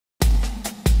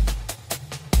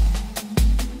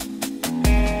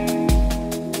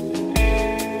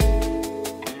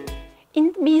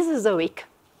Mesozoic,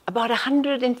 about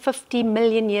 150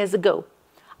 million years ago,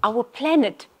 our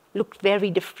planet looked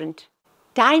very different.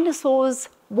 Dinosaurs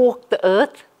walked the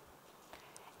earth,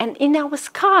 and in our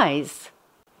skies,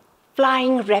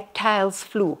 flying reptiles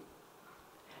flew.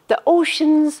 The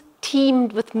oceans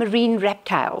teemed with marine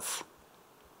reptiles.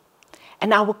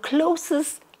 And our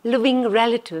closest living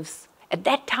relatives at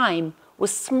that time were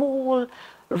small,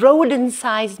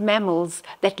 rodent-sized mammals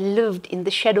that lived in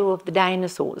the shadow of the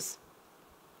dinosaurs.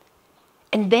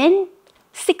 And then,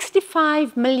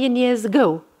 65 million years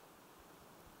ago,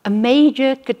 a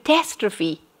major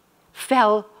catastrophe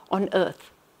fell on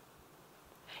Earth.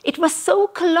 It was so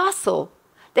colossal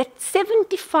that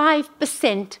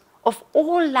 75% of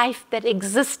all life that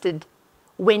existed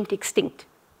went extinct.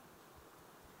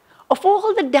 Of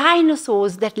all the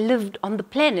dinosaurs that lived on the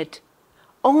planet,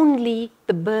 only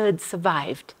the birds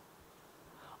survived.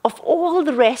 Of all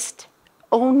the rest,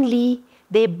 only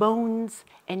their bones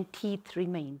and teeth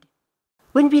remained.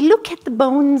 When we look at the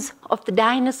bones of the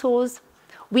dinosaurs,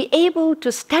 we're able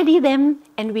to study them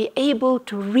and we're able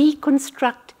to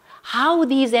reconstruct how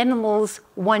these animals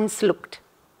once looked.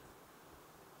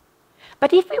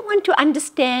 But if we want to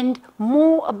understand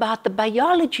more about the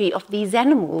biology of these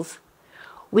animals,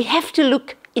 we have to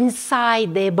look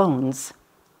inside their bones.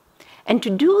 And to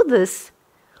do this,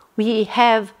 we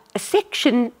have a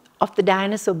section of the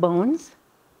dinosaur bones.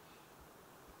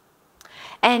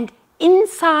 And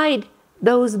inside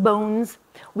those bones,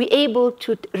 we're able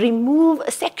to remove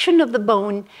a section of the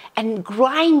bone and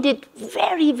grind it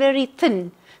very, very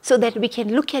thin so that we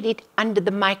can look at it under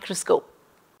the microscope.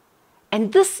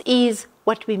 And this is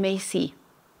what we may see.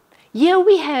 Here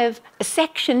we have a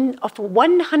section of a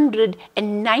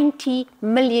 190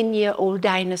 million year old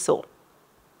dinosaur.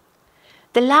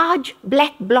 The large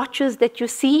black blotches that you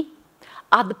see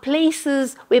are the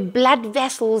places where blood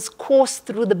vessels course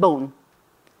through the bone.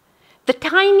 The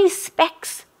tiny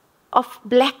specks of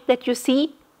black that you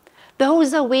see,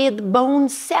 those are where the bone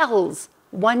cells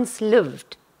once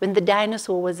lived when the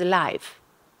dinosaur was alive.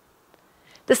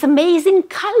 This amazing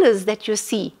colors that you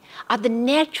see are the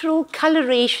natural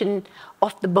coloration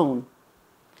of the bone.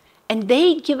 And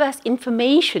they give us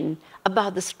information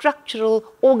about the structural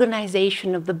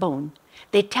organization of the bone.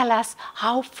 They tell us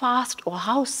how fast or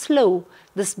how slow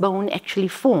this bone actually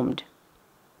formed.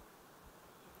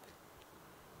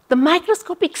 The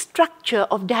microscopic structure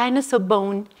of dinosaur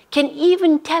bone can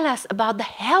even tell us about the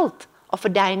health of a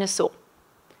dinosaur.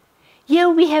 Here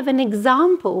we have an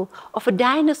example of a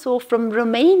dinosaur from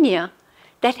Romania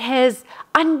that has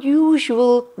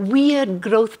unusual, weird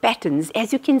growth patterns,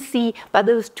 as you can see by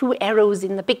those two arrows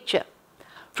in the picture.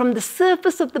 From the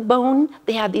surface of the bone,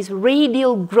 there are these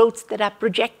radial growths that are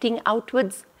projecting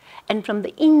outwards, and from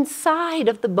the inside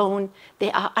of the bone,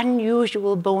 there are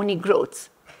unusual bony growths.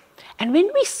 And when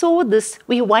we saw this,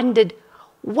 we wondered,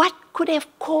 what could have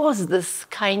caused this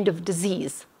kind of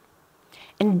disease?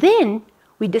 And then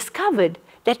we discovered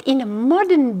that in a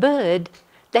modern bird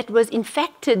that was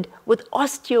infected with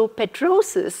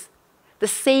osteopetrosis, the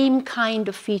same kind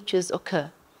of features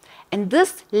occur. And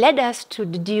this led us to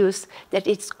deduce that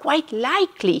it's quite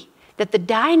likely that the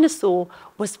dinosaur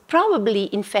was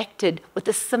probably infected with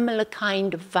a similar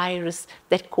kind of virus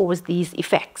that caused these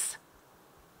effects.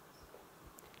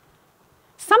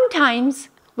 Sometimes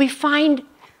we find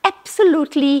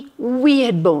absolutely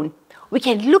weird bone. We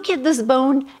can look at this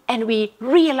bone and we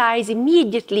realize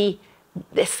immediately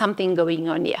there's something going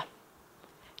on here.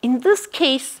 In this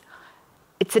case,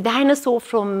 it's a dinosaur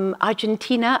from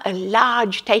Argentina, a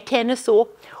large titanosaur.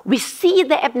 We see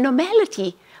the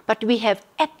abnormality, but we have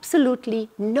absolutely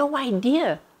no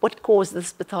idea what caused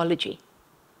this pathology.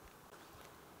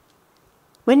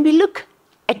 When we look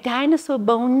at dinosaur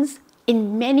bones,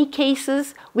 in many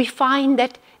cases, we find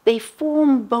that they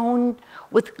form bone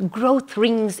with growth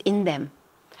rings in them.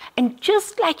 And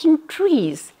just like in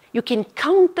trees, you can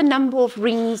count the number of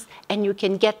rings and you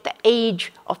can get the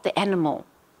age of the animal.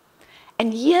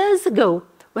 And years ago,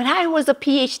 when I was a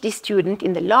PhD student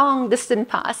in the long distant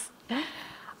past,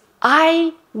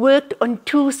 I worked on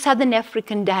 2 Southern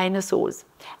African dinosaurs.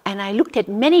 And I looked at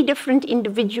many different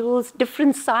individuals,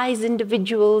 different size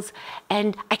individuals,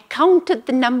 and I counted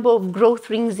the number of growth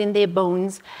rings in their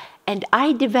bones, and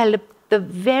I developed the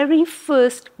very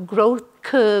first growth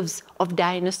curves of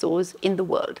dinosaurs in the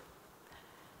world.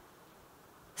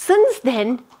 Since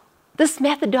then, this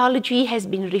methodology has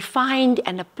been refined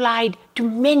and applied to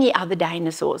many other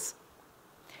dinosaurs.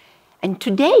 And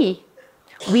today,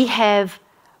 we have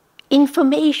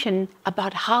information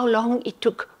about how long it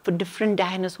took for different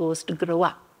dinosaurs to grow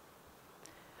up.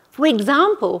 For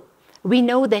example, we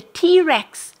know that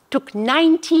T-Rex took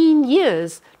 19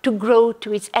 years to grow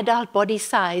to its adult body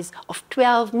size of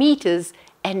 12 meters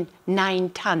and 9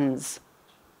 tons.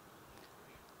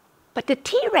 But the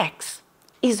T-Rex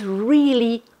is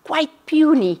really quite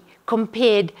puny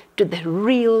compared to the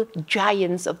real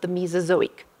giants of the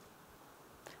Mesozoic,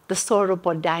 the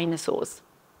sauropod dinosaurs.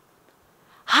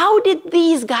 How did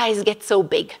these guys get so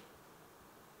big?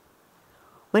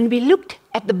 When we looked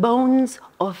at the bones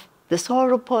of the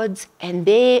sauropods and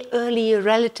their earlier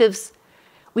relatives,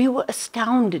 we were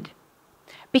astounded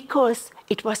because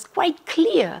it was quite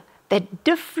clear that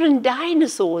different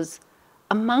dinosaurs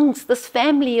amongst this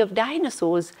family of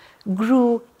dinosaurs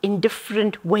grew in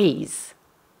different ways.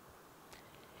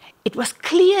 It was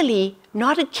clearly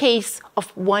not a case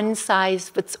of one size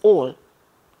fits all.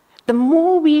 The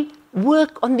more we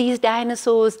work on these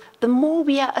dinosaurs, the more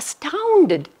we are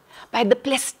astounded by the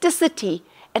plasticity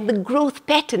and the growth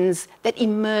patterns that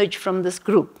emerge from this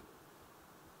group.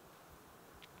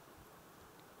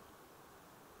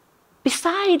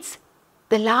 Besides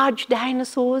the large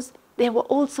dinosaurs, there were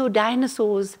also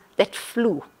dinosaurs that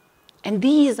flew, and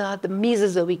these are the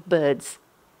Mesozoic birds.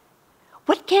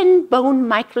 What can bone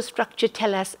microstructure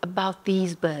tell us about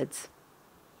these birds?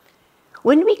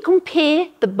 When we compare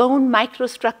the bone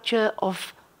microstructure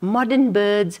of modern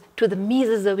birds to the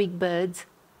Mesozoic birds,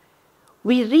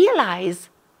 we realize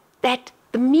that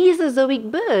the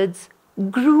Mesozoic birds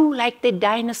grew like their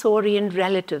dinosaurian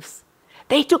relatives.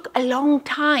 They took a long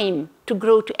time to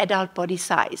grow to adult body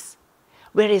size,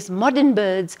 whereas modern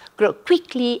birds grow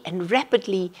quickly and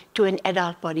rapidly to an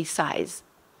adult body size.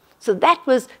 So that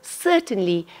was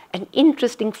certainly an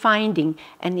interesting finding,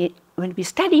 and when we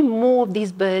study more of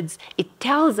these birds, it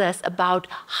tells us about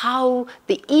how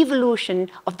the evolution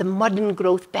of the modern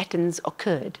growth patterns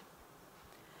occurred.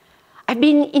 I've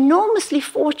been enormously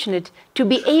fortunate to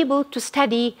be able to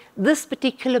study this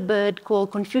particular bird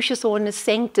called Confuciusornis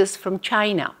sanctus from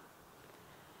China.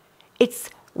 It's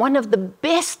one of the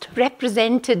best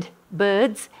represented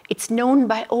birds. It's known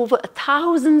by over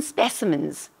 1,000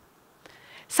 specimens.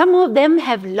 Some of them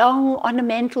have long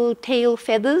ornamental tail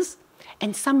feathers,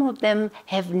 and some of them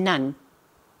have none.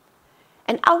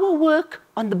 And our work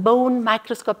on the bone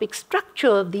microscopic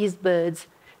structure of these birds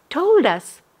told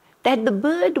us that the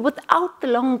bird without the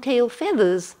long tail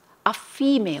feathers are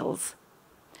females.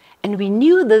 And we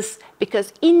knew this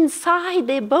because inside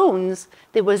their bones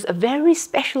there was a very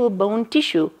special bone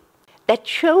tissue that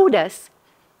showed us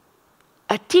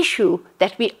a tissue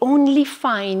that we only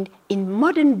find in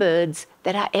modern birds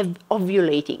that are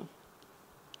ovulating.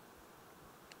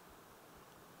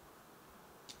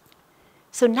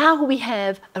 So now we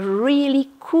have a really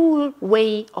cool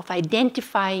way of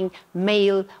identifying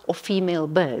male or female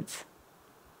birds.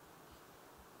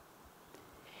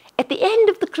 At the end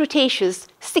of the Cretaceous,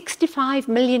 65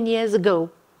 million years ago,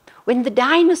 when the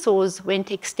dinosaurs went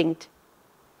extinct,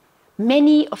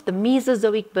 many of the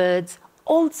Mesozoic birds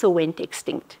also went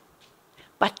extinct.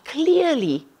 But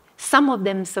clearly, some of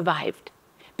them survived,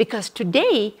 because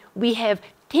today we have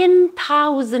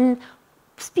 10,000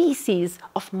 species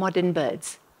of modern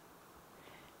birds.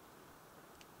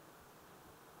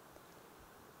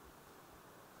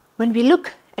 When we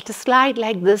look at a slide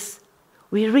like this,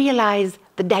 we realize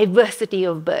the diversity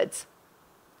of birds.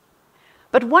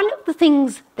 But one of the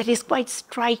things that is quite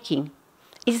striking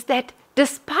is that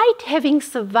despite having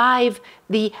survived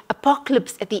the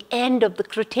apocalypse at the end of the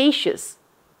Cretaceous,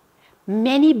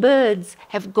 many birds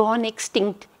have gone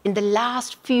extinct in the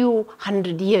last few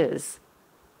hundred years.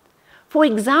 For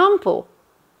example,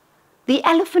 the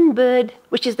elephant bird,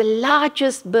 which is the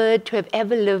largest bird to have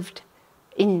ever lived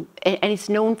and it's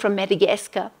known from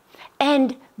Madagascar,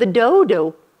 and the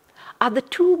dodo are the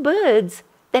two birds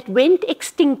that went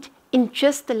extinct in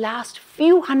just the last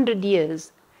few hundred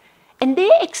years. And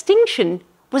their extinction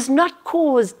was not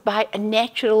caused by a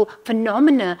natural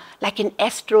phenomena like an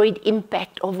asteroid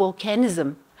impact or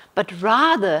volcanism, but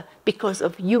rather because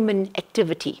of human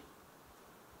activity.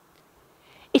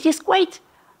 It is quite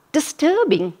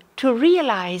disturbing to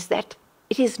realize that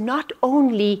it is not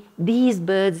only these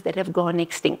birds that have gone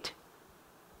extinct.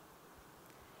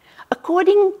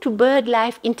 According to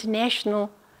BirdLife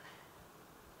International,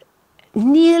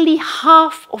 nearly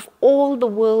half of all the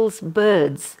world's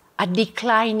birds are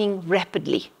declining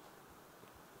rapidly.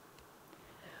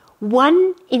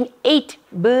 1 in 8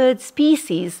 bird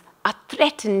species are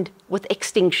threatened with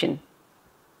extinction.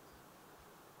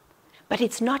 But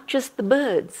it's not just the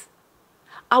birds.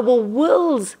 Our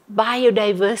world's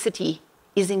biodiversity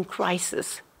is in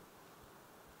crisis.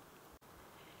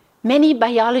 Many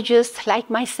biologists, like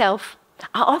myself,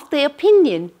 are of the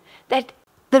opinion that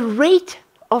the rate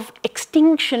of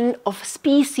extinction of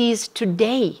species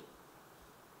today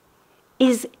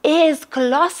is as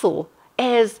colossal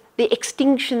as the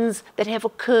extinctions that have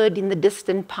occurred in the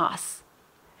distant past.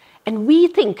 And we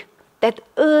think that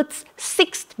Earth's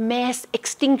 6th mass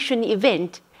extinction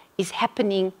event is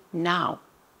happening now.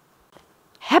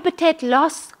 Habitat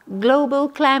loss, global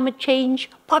climate change,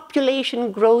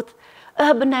 population growth,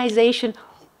 urbanization,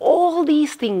 all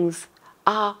these things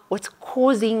are what's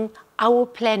causing our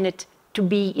planet to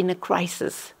be in a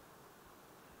crisis.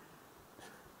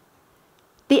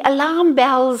 The alarm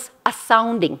bells are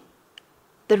sounding.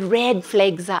 The red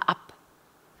flags are up.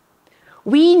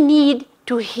 We need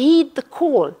to heed the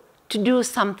call to do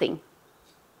something,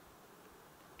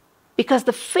 because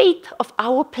the fate of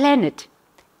our planet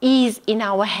is in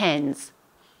our hands.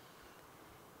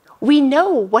 We know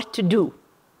what to do.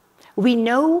 We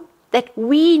know that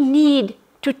we need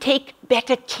to take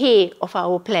better care of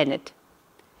our planet.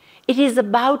 It is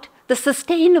about the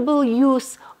sustainable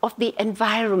use of the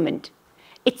environment.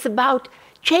 It's about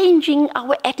changing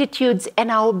our attitudes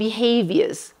and our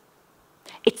behaviors.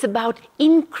 It's about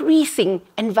increasing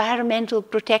environmental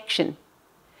protection.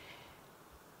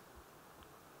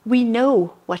 We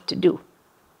know what to do.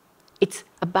 It's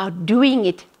about doing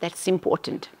it that's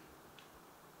important.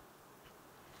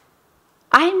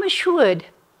 I'm assured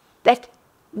that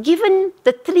given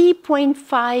the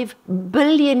 3.5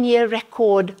 billion year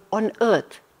record on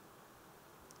Earth,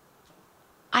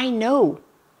 I know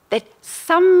that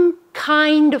some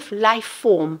kind of life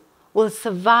form will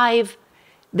survive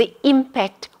the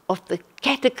impact of the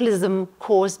cataclysm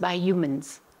caused by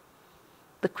humans.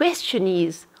 The question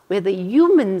is whether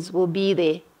humans will be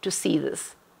there to see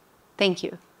this. Thank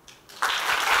you.